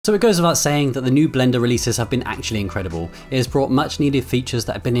So it goes without saying that the new Blender releases have been actually incredible. It has brought much needed features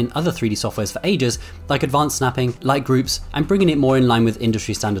that have been in other 3D softwares for ages, like advanced snapping, light groups, and bringing it more in line with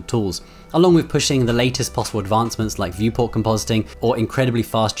industry standard tools, along with pushing the latest possible advancements like viewport compositing or incredibly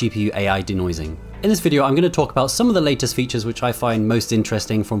fast GPU AI denoising. In this video, I'm going to talk about some of the latest features which I find most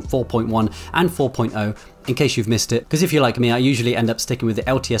interesting from 4.1 and 4.0, in case you've missed it, because if you're like me, I usually end up sticking with the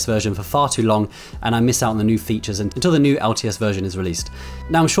LTS version for far too long and I miss out on the new features until the new LTS version is released.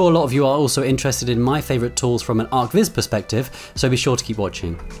 Now I'm sure a lot of you are also interested in my favourite tools from an Archviz perspective, so be sure to keep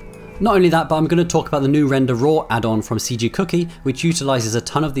watching. Not only that, but I'm going to talk about the new Render Raw add-on from CG Cookie, which utilises a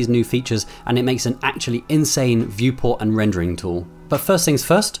ton of these new features and it makes an actually insane viewport and rendering tool. But first things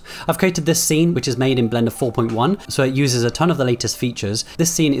first, I've created this scene which is made in Blender 4.1, so it uses a ton of the latest features.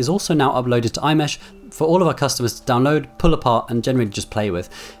 This scene is also now uploaded to iMesh for all of our customers to download, pull apart and generally just play with.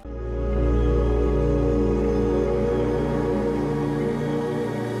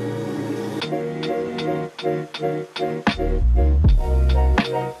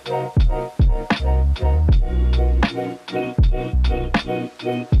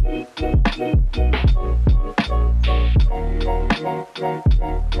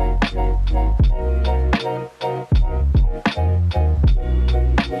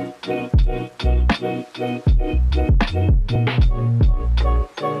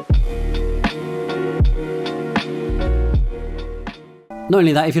 Not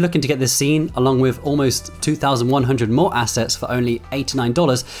only that, if you're looking to get this scene along with almost 2,100 more assets for only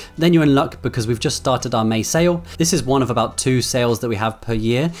 $89, then you're in luck because we've just started our May sale. This is one of about 2 sales that we have per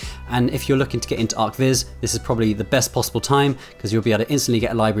year, and if you're looking to get into Archviz, this is probably the best possible time because you'll be able to instantly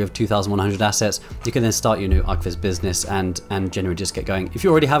get a library of 2,100 assets. You can then start your new Archviz business and generally just get going. If you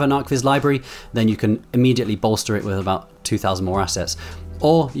already have an Archviz library, then you can immediately bolster it with about 2,000 more assets.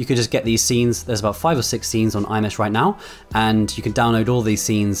 Or you could just get these scenes. There's about 5 or 6 scenes on iMesh right now, and you can download all these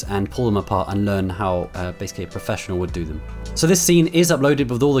scenes and pull them apart and learn how basically a professional would do them. So this scene is uploaded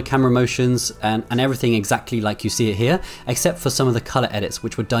with all the camera motions and everything exactly like you see it here, except for some of the color edits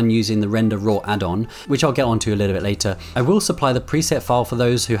which were done using the Render Raw add-on, which I'll get onto a little bit later. I will supply the preset file for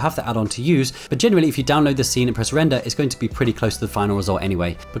those who have the add-on to use, but generally if you download the scene and press render, it's going to be pretty close to the final result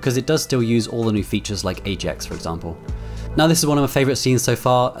anyway, because it does still use all the new features like Ajax, for example. Now this is one of my favourite scenes so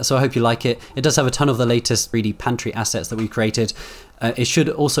far, so I hope you like it. It does have a ton of the latest 3D pantry assets that we created. It should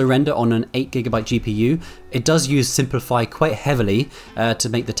also render on an 8GB GPU. It does use Simplify quite heavily to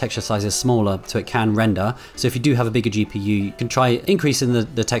make the texture sizes smaller so it can render. So if you do have a bigger GPU, you can try increasing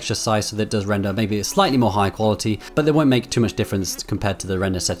the texture size so that it does render maybe a slightly more high quality, but they won't make too much difference compared to the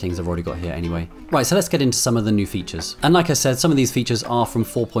render settings I've already got here anyway. Right, so let's get into some of the new features. And like I said, some of these features are from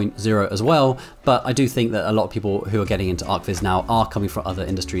 4.0 as well, but I do think that a lot of people who are getting into Archviz now are coming from other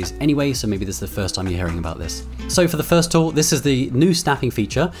industries anyway, so maybe this is the first time you're hearing about this. So for the first tool, this is the new snapping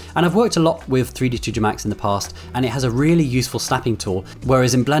feature, and I've worked a lot with 3D Studio Max in the past, and it has a really useful snapping tool,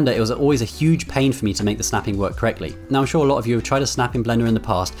 whereas in Blender it was always a huge pain for me to make the snapping work correctly. Now I'm sure a lot of you have tried to snap in Blender in the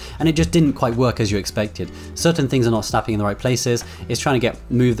past, and it just didn't quite work as you expected. Certain things are not snapping in the right places, it's trying to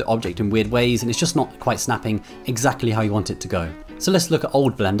move the object in weird ways, and it's just not quite snapping exactly how you want it to go. So let's look at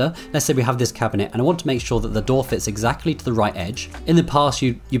old Blender. Let's say we have this cabinet and I want to make sure that the door fits exactly to the right edge. In the past,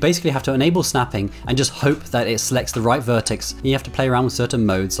 you basically have to enable snapping and just hope that it selects the right vertex. You have to play around with certain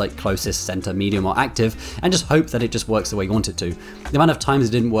modes like closest, center, medium or active, and just hope that it just works the way you want it to. The amount of times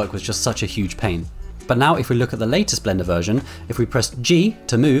it didn't work was just such a huge pain. But now if we look at the latest Blender version, if we press G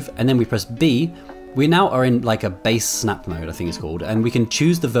to move and then we press B, we now are in like a base snap mode, I think it's called, and we can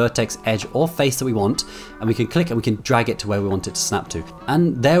choose the vertex, edge or face that we want, and we can click and we can drag it to where we want it to snap to.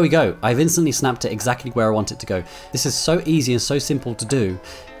 And there we go, I've instantly snapped it exactly where I want it to go. This is so easy and so simple to do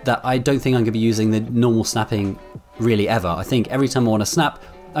that I don't think I'm going to be using the normal snapping really ever. I think every time I want to snap,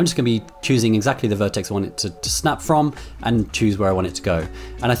 I'm just going to be choosing exactly the vertex I want it to snap from and choose where I want it to go.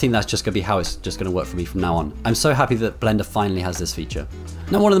 And I think that's just going to be how it's just going to work for me from now on. I'm so happy that Blender finally has this feature.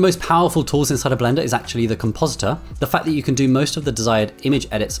 Now one of the most powerful tools inside of Blender is actually the compositor. The fact that you can do most of the desired image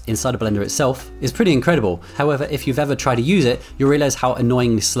edits inside of Blender itself is pretty incredible. However, if you've ever tried to use it, you'll realize how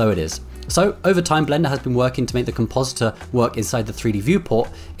annoyingly slow it is. So over time, Blender has been working to make the compositor work inside the 3D viewport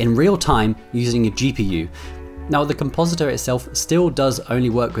in real time using a GPU. Now the compositor itself still does only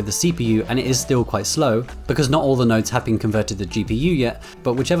work with the CPU, and it is still quite slow because not all the nodes have been converted to the GPU yet,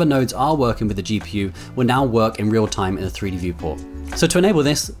 but whichever nodes are working with the GPU will now work in real time in the 3D viewport. So to enable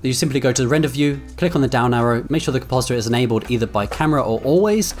this, you simply go to the render view, click on the down arrow, make sure the compositor is enabled either by camera or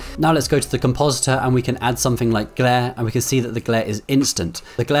always. Now let's go to the compositor and we can add something like glare, and we can see that the glare is instant.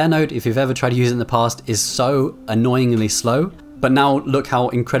 The glare node, if you've ever tried to use it in the past, is so annoyingly slow, but now look how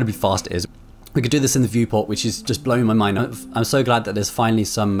incredibly fast it is. We could do this in the viewport, which is just blowing my mind. I'm so glad that there's finally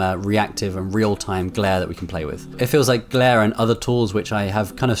some reactive and real-time glare that we can play with. It feels like glare and other tools which I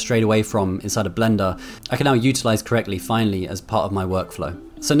have kind of strayed away from inside of Blender, I can now utilize correctly finally as part of my workflow.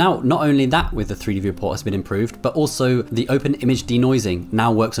 So now, not only that with the 3D viewport has been improved, but also the open image denoising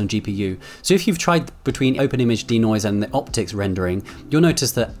now works on GPU. So if you've tried between open image denoise and the optics rendering, you'll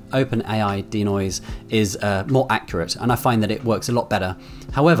notice that OpenAI denoise is more accurate, and I find that it works a lot better.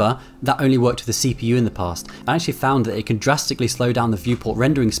 However, that only worked with the CPU in the past. I actually found that it can drastically slow down the viewport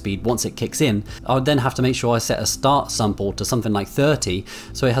rendering speed once it kicks in. I would then have to make sure I set a start sample to something like 30,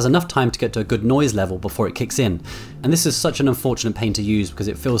 so it has enough time to get to a good noise level before it kicks in. And this is such an unfortunate pain to use because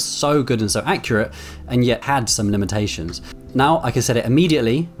it feels so good and so accurate, and yet had some limitations. Now I can set it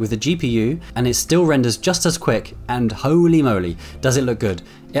immediately with the GPU and it still renders just as quick, and holy moly, does it look good.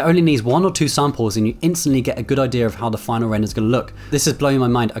 It only needs 1 or 2 samples and you instantly get a good idea of how the final render is going to look. This is blowing my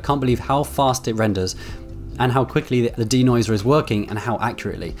mind. I can't believe how fast it renders and how quickly the denoiser is working and how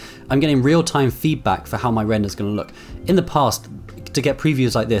accurately. I'm getting real-time feedback for how my render is going to look. In the past, to get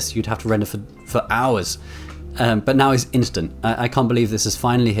previews like this, you'd have to render for hours. But now it's instant. I can't believe this is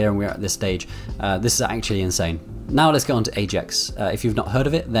finally here and we're at this stage. This is actually insane. Now let's get on to Ajax. If you've not heard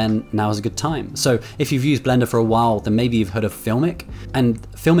of it, then now is a good time. So if you've used Blender for a while, then maybe you've heard of Filmic. And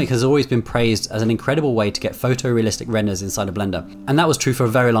Filmic has always been praised as an incredible way to get photorealistic renders inside of Blender. And that was true for a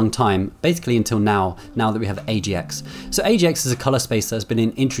very long time, basically until now that we have Ajax. So Ajax is a color space that has been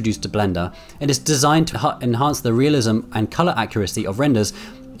introduced to Blender, and it's designed to enhance the realism and color accuracy of renders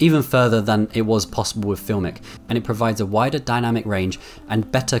even further than it was possible with Filmic, and it provides a wider dynamic range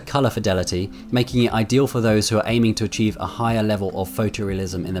and better color fidelity, making it ideal for those who are aiming to achieve a higher level of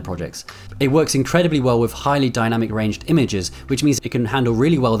photorealism in their projects. It works incredibly well with highly dynamic ranged images, which means it can handle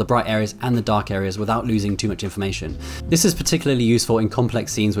really well the bright areas and the dark areas without losing too much information. This is particularly useful in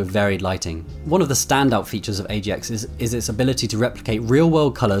complex scenes with varied lighting. One of the standout features of Ajax is its ability to replicate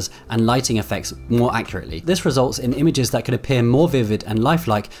real-world colors and lighting effects more accurately. This results in images that can appear more vivid and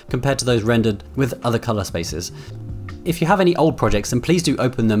lifelike compared to those rendered with other color spaces. If you have any old projects, then please do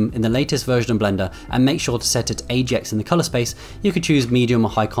open them in the latest version of Blender and make sure to set it to Ajax in the color space. You could choose medium or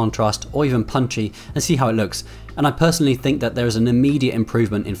high contrast or even punchy and see how it looks. And I personally think that there is an immediate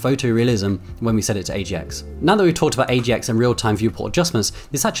improvement in photorealism when we set it to Ajax. Now that we've talked about Ajax and real-time viewport adjustments,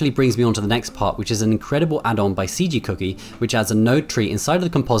 this actually brings me on to the next part, which is an incredible add-on by CG Cookie, which adds a node tree inside of the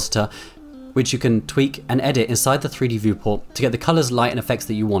compositor which you can tweak and edit inside the 3D viewport to get the colors, light and effects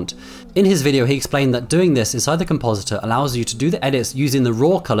that you want. In his video he explained that doing this inside the compositor allows you to do the edits using the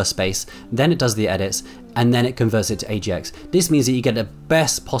raw color space, then it does the edits and then it converts it to Ajax. This means that you get the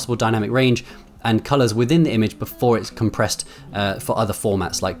best possible dynamic range and colors within the image before it's compressed for other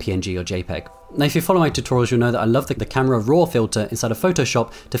formats like PNG or JPEG. Now if you follow my tutorials, you'll know that I love the camera raw filter inside of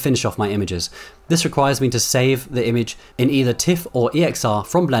Photoshop to finish off my images. This requires me to save the image in either TIFF or EXR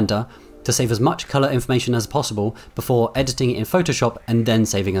from Blender to save as much color information as possible before editing it in Photoshop and then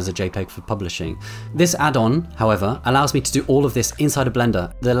saving as a JPEG for publishing. This add-on, however, allows me to do all of this inside of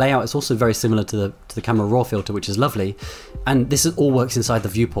Blender. The layout is also very similar to the camera raw filter, which is lovely, and this all works inside the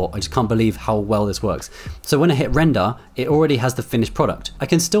viewport. I just can't believe how well this works. So when I hit render, it already has the finished product. I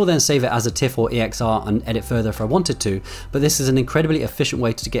can still then save it as a TIFF or EXR and edit further if I wanted to, but this is an incredibly efficient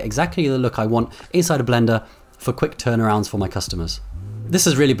way to get exactly the look I want inside of Blender for quick turnarounds for my customers. This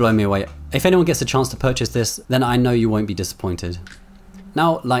has really blown me away. If anyone gets a chance to purchase this, then I know you won't be disappointed.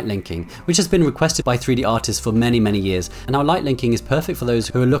 Now, light linking, which has been requested by 3D artists for many years, and now light linking is perfect for those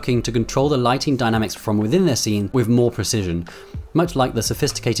who are looking to control the lighting dynamics from within their scene with more precision. Much like the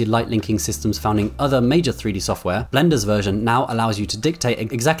sophisticated light linking systems found in other major 3D software, Blender's version now allows you to dictate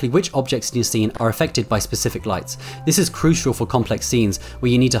exactly which objects in your scene are affected by specific lights. This is crucial for complex scenes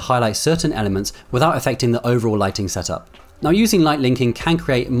where you need to highlight certain elements without affecting the overall lighting setup. Now, using light linking can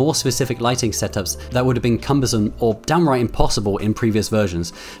create more specific lighting setups that would have been cumbersome or downright impossible in previous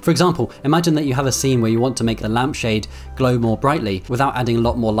versions. For example, imagine that you have a scene where you want to make the lampshade glow more brightly without adding a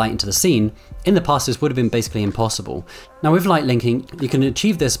lot more light into the scene. In the past, this would have been basically impossible. Now with light linking, you can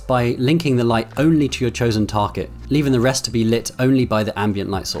achieve this by linking the light only to your chosen target, leaving the rest to be lit only by the ambient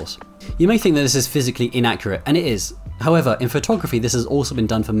light source. You may think that this is physically inaccurate, and it is. However, in photography this has also been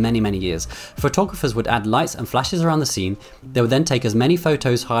done for many years. Photographers would add lights and flashes around the scene, they would then take as many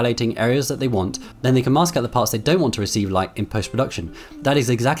photos highlighting areas that they want, then they can mask out the parts they don't want to receive light in post-production. That is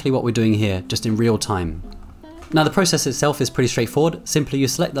exactly what we're doing here, just in real time. Now the process itself is pretty straightforward. Simply you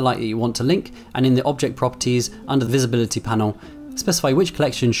select the light that you want to link, and in the object properties under the visibility panel, specify which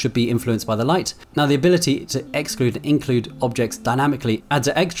collection should be influenced by the light. Now the ability to exclude and include objects dynamically adds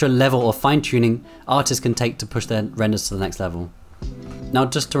an extra level of fine tuning artists can take to push their renders to the next level. Now,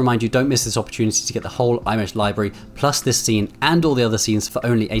 just to remind you, don't miss this opportunity to get the whole iMesh library plus this scene and all the other scenes for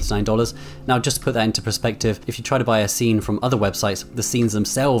only $89. Now, just to put that into perspective, if you try to buy a scene from other websites, the scenes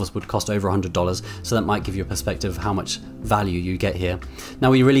themselves would cost over $100, so that might give you a perspective of how much value you get here.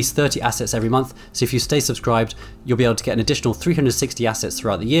 Now, we release 30 assets every month, so if you stay subscribed, you'll be able to get an additional 360 assets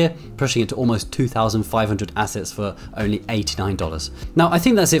throughout the year, pushing it to almost 2,500 assets for only $89. Now, I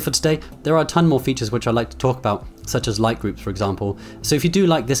think that's it for today. There are a ton more features which I'd like to talk about, such as like groups, for example. So if you do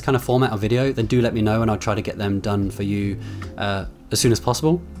like this kind of format of video, then do let me know and I'll try to get them done for you as soon as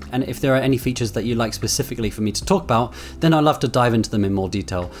possible. And if there are any features that you'd like specifically for me to talk about, then I'd love to dive into them in more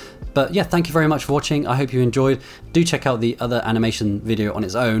detail. But yeah, thank you very much for watching. I hope you enjoyed. Do check out the other animation video on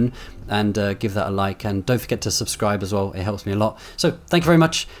its own and give that a like, and don't forget to subscribe as well. It helps me a lot. So thank you very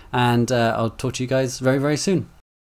much, and I'll talk to you guys very, very soon.